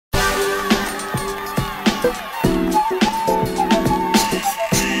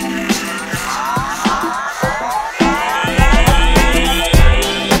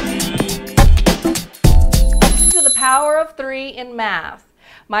degree in math.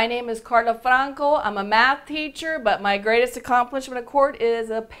 My name is Carla Franco. I'm a math teacher, but my greatest accomplishment, of course, is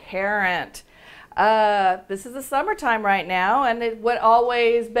a parent. This is the summertime right now, and what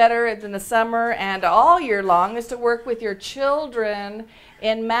always better than the summer and all year long is to work with your children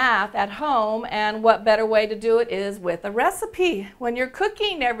in math at home, and what better way to do it is with a recipe. When you're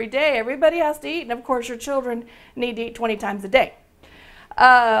cooking every day, everybody has to eat, and of course your children need to eat 20 times a day.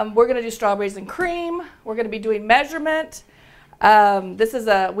 We're going to do strawberries and cream. We're going to be doing measurement. We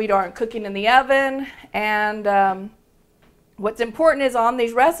aren't cooking in the oven, and what's important is on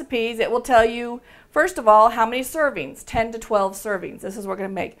these recipes, it will tell you, first of all, how many servings, 10 to 12 servings. This is what we're going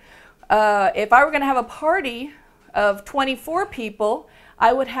to make. If I were going to have a party of 24 people,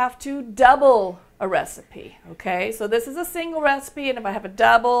 I would have to double a recipe, okay? So this is a single recipe, and if I have a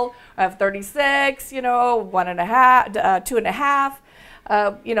double, I have 36, you know, 1 1/2, 2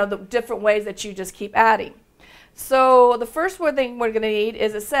 1/2, you know, the different ways that you just keep adding. So the first thing we're going to need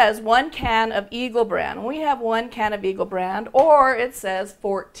is, it says 1 can of Eagle Brand. We have 1 can of Eagle Brand, or it says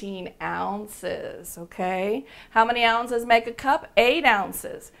 14 ounces, okay? How many ounces make a cup? 8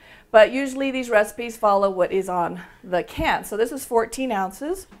 ounces. But usually these recipes follow what is on the can. So this is 14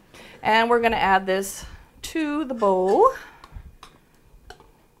 ounces, and we're going to add this to the bowl.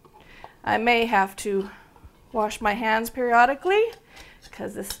 I may have to wash my hands periodically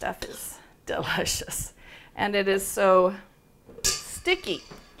because this stuff is delicious. And it is so sticky.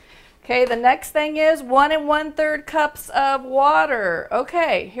 Okay, the next thing is 1 1/3 cups of water.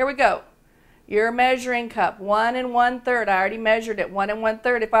 Okay, here we go. Your measuring cup, 1 1/3. I already measured it, 1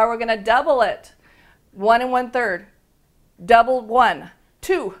 1/3. If I were going to double it, 1 1/3. Double 1,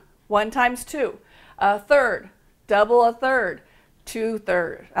 2. 1 times 2. A third. Double a third.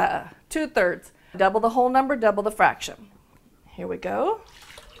 2/3. 2/3. Double the whole number, double the fraction. Here we go.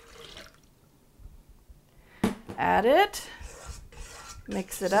 Add it,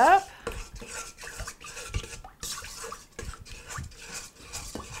 mix it up.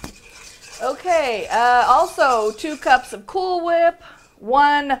 Okay, also 2 cups of Cool Whip,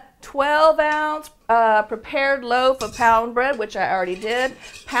 1 12-ounce prepared loaf of pound bread, which I already did,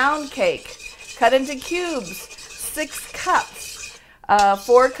 pound cake, cut into cubes, 6 cups,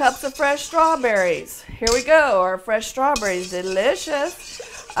 4 cups of fresh strawberries. Here we go, our fresh strawberries, delicious.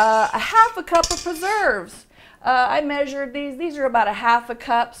 A 1/2 cup of preserves. I measured these are about a 1/2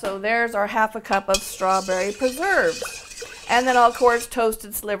 cup, so there's our 1/2 cup of strawberry preserves. And then, of course,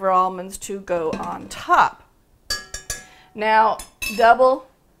 toasted sliver almonds to go on top. Now, double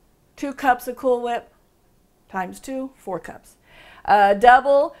 2 cups of Cool Whip times 2, 4 cups.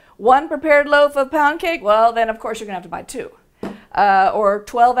 Double 1 prepared loaf of pound cake, well, then, of course, you're going to have to buy 2. Or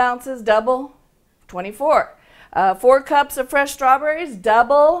 12 ounces, double, 24. 4 cups of fresh strawberries,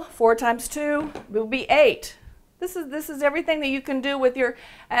 double, 4 times 2 will be 8. This is everything that you can do with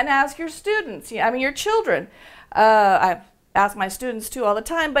and ask your students, I mean your children. I ask my students too all the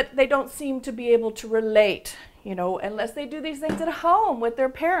time, but they don't seem to be able to relate, you know, unless they do these things at home with their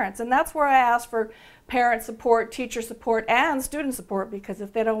parents. And that's where I ask for parent support, teacher support, and student support, because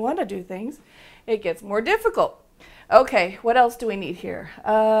if they don't want to do things, it gets more difficult. Okay, what else do we need here?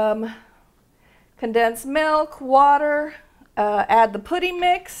 Condensed milk, water, add the pudding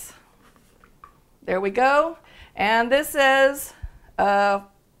mix. There we go. And this says,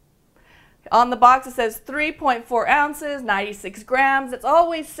 on the box it says 3.4 ounces, 96 grams. It's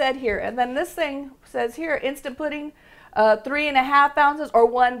always said here. And then this thing says here, instant pudding, 3 1/2 ounces, or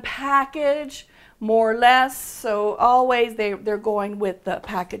 1 package, more or less. So always they're going with the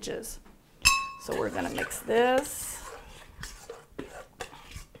packages. So we're going to mix this.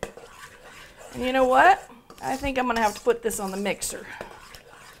 And you know what? I think I'm going to have to put this on the mixer.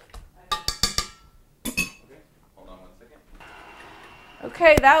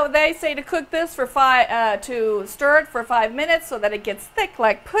 Okay, they say to cook this for to stir it for 5 minutes so that it gets thick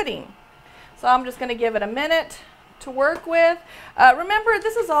like pudding. So I'm just going to give it a minute to work with. Remember,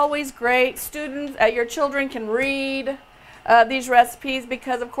 this is always great. Students, your children can read these recipes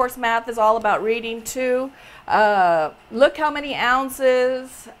because, of course, math is all about reading too. Look how many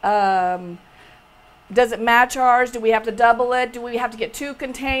ounces. Does it match ours? Do we have to double it? Do we have to get 2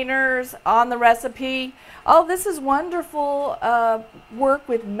 containers on the recipe? Oh, this is wonderful work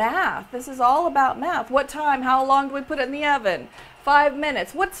with math. This is all about math. What time? How long do we put it in the oven? 5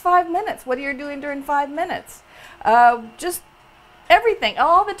 minutes. What's 5 minutes? What are you doing during 5 minutes? Just everything.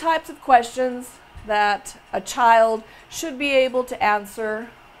 All the types of questions that a child should be able to answer,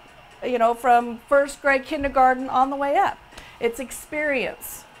 you know, from 1st grade, kindergarten, on the way up. It's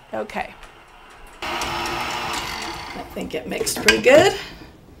experience. Okay. I think it mixed pretty good.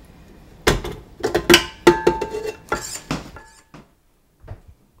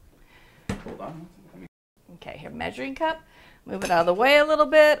 hold on. Okay, here, measuring cup. Move it out of the way a little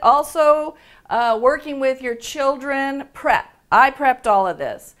bit. Also, working with your children, prep. I prepped all of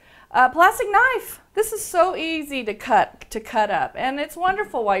this. Plastic knife. This is so easy to cut up, and it's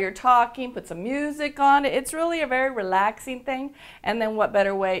wonderful while you're talking. Put some music on it. It's really a very relaxing thing. And then what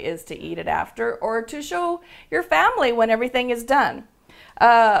better way is to eat it after or to show your family when everything is done.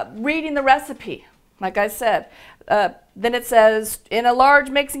 Reading the recipe, like I said. Then it says, in a large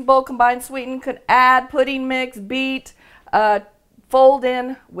mixing bowl, combine sweeten, could add pudding mix, beat, fold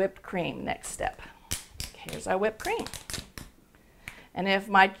in whipped cream. Next step. Here's our whipped cream. And if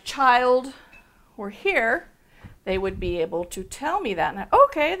my child were here, they would be able to tell me that. And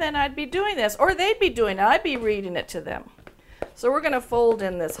okay, then I'd be doing this. Or they'd be doing it. I'd be reading it to them. So we're going to fold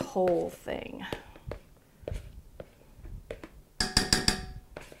in this whole thing.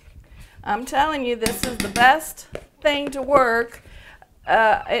 I'm telling you, this is the best thing to work.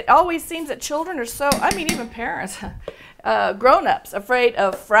 It always seems that children are so, I mean, even parents, grown-ups, afraid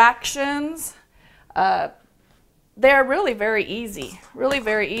of fractions. They're really very easy,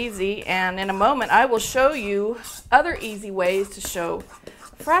 and in a moment I will show you other easy ways to show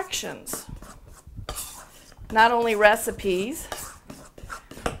fractions. Not only recipes,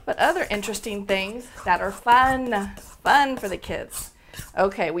 but other interesting things that are fun for the kids.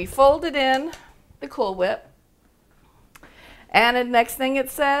 Okay, we folded in the Cool Whip, and the next thing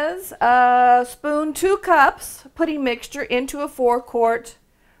it says, spoon 2 cups pudding mixture into a 4-quart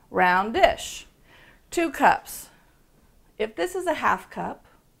round dish. 2 cups. If this is a half cup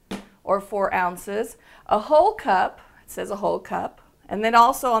or 4 ounces, a whole cup, it says a whole cup, and then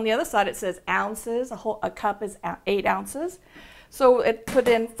also on the other side it says ounces, a cup is 8 ounces. So it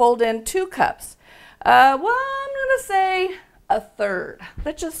fold in 2 cups. Well, I'm going to say a third.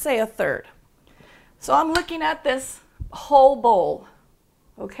 Let's just say a third. So I'm looking at this whole bowl,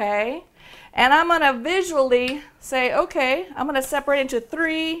 okay? And I'm going to visually say, okay, I'm going to separate into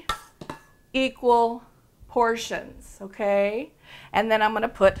 3 equal portions, okay? And then I'm going to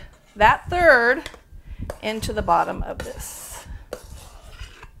put that third into the bottom of this.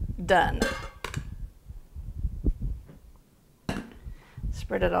 Done.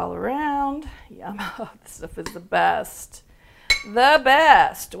 Spread it all around. Yum. Oh, this stuff is the best. The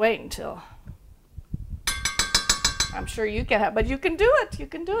best. Wait until. I'm sure you can have, but you can do it. You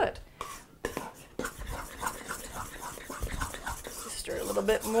can do it. Stir a little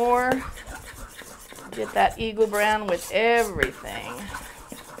bit more. Get that eagle brown with everything.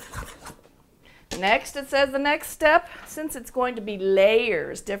 Next, it says the next step, since it's going to be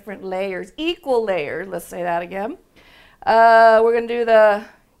layers, different layers, equal layers, let's say that again. We're going to do the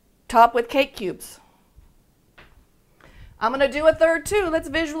top with cake cubes. I'm going to do a third too. Let's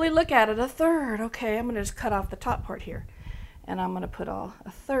visually look at it. A third. Okay, I'm going to just cut off the top part here. And I'm going to put a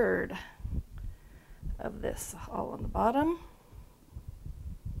third of this all on the bottom.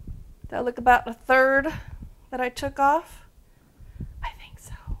 That look about a third that I took off? I think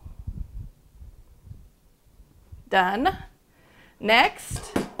so. Done.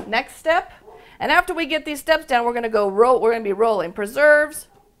 Next step. And after we get these steps down, we're going to go roll. We're going to be rolling preserves,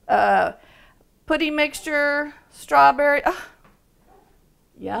 pudding mixture, strawberry. Oh,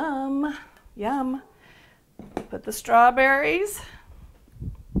 yum, yum. Put the strawberries.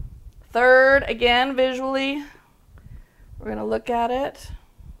 Third, again, visually, we're going to look at it.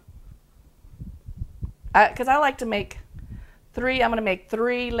 Because I like to make 3, I'm going to make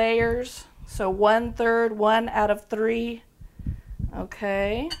 3 layers. So 1/3, 1 out of 3.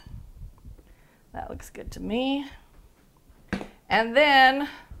 Okay. That looks good to me. And then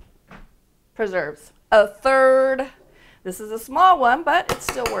preserves. A third. This is a small one, but it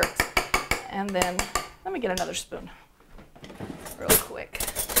still works. And then, let me get another spoon real quick.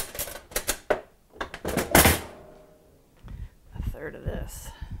 A third of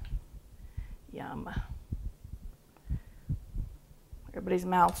this. Yum. Everybody's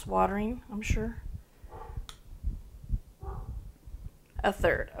mouth's watering, I'm sure. A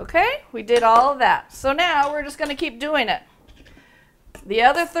third, okay? We did all of that. So now we're just going to keep doing it. The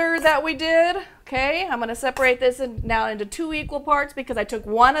other third that we did, okay, I'm going to separate this now into 2 equal parts because I took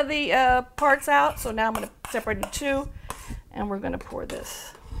one of the parts out. So now I'm going to separate it into 2, and we're going to pour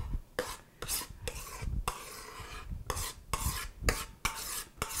this.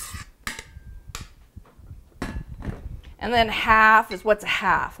 And then half is what's a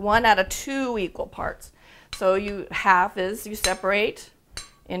half? 1 out of 2 equal parts. So half is you separate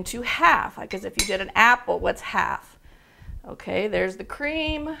into half. Because if you did an apple, what's half? Okay, there's the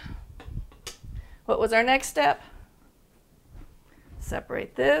cream. What was our next step?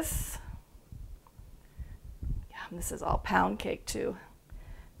 Separate this. Yeah, this is all pound cake too.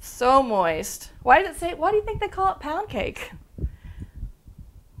 So moist. Why do you think they call it pound cake?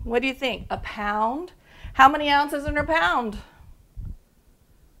 What do you think? A pound? How many ounces in a pound?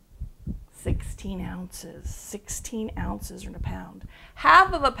 16 ounces. 16 ounces in a pound.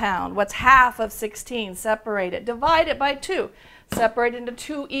 Half of a pound. What's half of 16? Separate it. Divide it by 2. Separate it into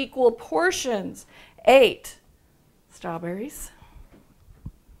 2 equal portions. 8 strawberries.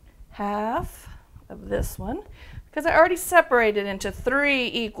 Half of this one. Because I already separated into 3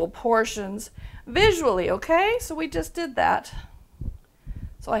 equal portions visually, okay? So we just did that.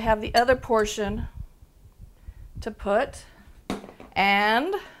 So I have the other portion to put.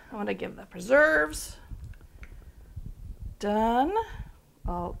 And I want to give the preserves. Done.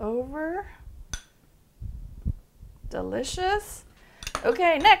 All over. Delicious.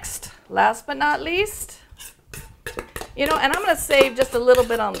 Okay, next. Last but not least. You know, and I'm going to save just a little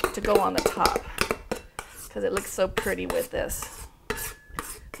bit to go on the top because it looks so pretty with this.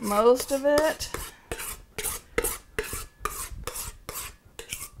 Most of it.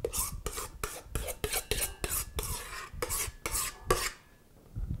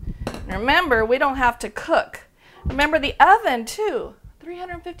 Remember, we don't have to cook. Remember the oven too,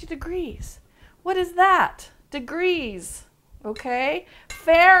 350 degrees. What is that? Degrees, okay?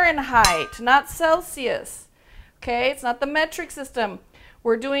 Fahrenheit, not Celsius. Okay, it's not the metric system.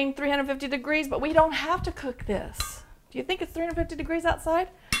 We're doing 350 degrees, but we don't have to cook this. Do you think it's 350 degrees outside?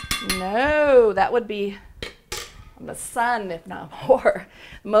 No, that would be the sun, if not more.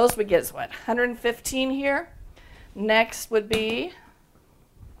 Most we get is what, 115 here? Next would be,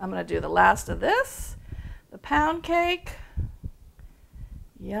 I'm going to do the last of this, the pound cake.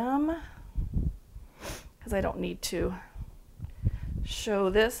 Yum. Because I don't need to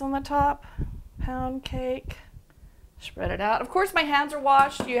show this on the top. Pound cake. Spread it out. Of course, my hands are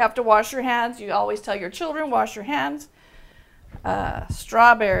washed. You have to wash your hands. You always tell your children, wash your hands.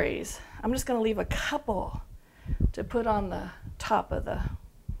 Strawberries. I'm just going to leave a couple to put on the top of the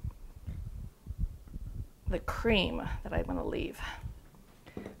cream that I'm going to leave.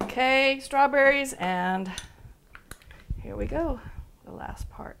 Okay, strawberries, and here we go. The last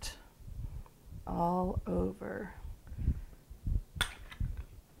part. All over. Oh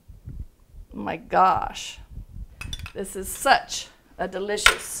my gosh. This is such a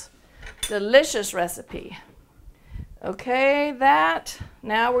delicious, delicious recipe. Okay, that.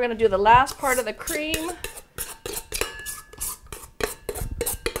 Now we're going to do the last part of the cream.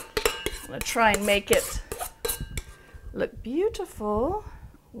 I'm going to try and make it look beautiful.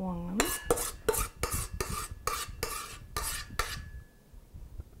 One.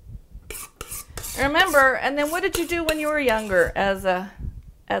 Remember, and then what did you do when you were younger as a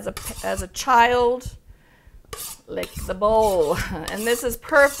child? Lick the bowl. And this is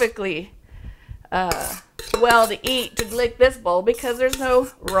perfectly well to eat, to lick this bowl, because there's no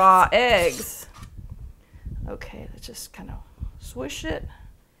raw eggs. Okay, let's just kind of swoosh it.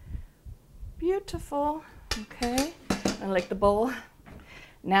 Beautiful. Okay, and lick the bowl.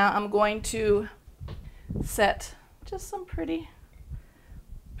 Now I'm going to set just some pretty,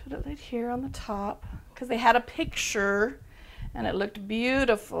 put it right here on the top, because they had a picture and it looked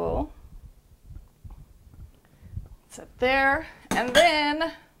beautiful. Set there, and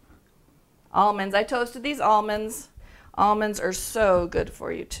then almonds. I toasted these almonds. Almonds are so good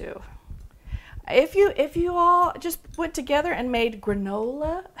for you too. If you all just went together and made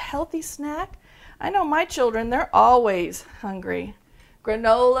granola, a healthy snack. I know my children, they're always hungry.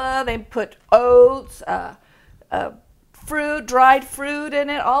 Granola, they put oats, fruit, dried fruit in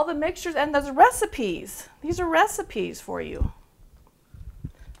it, all the mixtures, and those recipes. These are recipes for you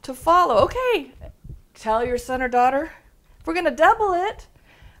to follow. Okay, tell your son or daughter, if we're going to double it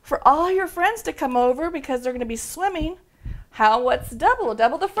for all your friends to come over because they're going to be swimming, what's double?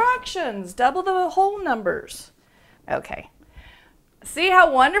 Double the fractions, double the whole numbers. Okay. See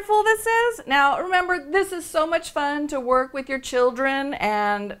how wonderful this is? Now remember, this is so much fun to work with your children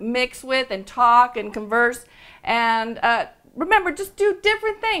and mix with and talk and converse. And remember, just do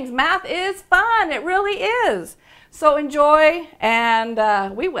different things. Math is fun. It really is. So enjoy,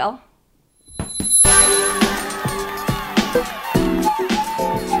 and we will.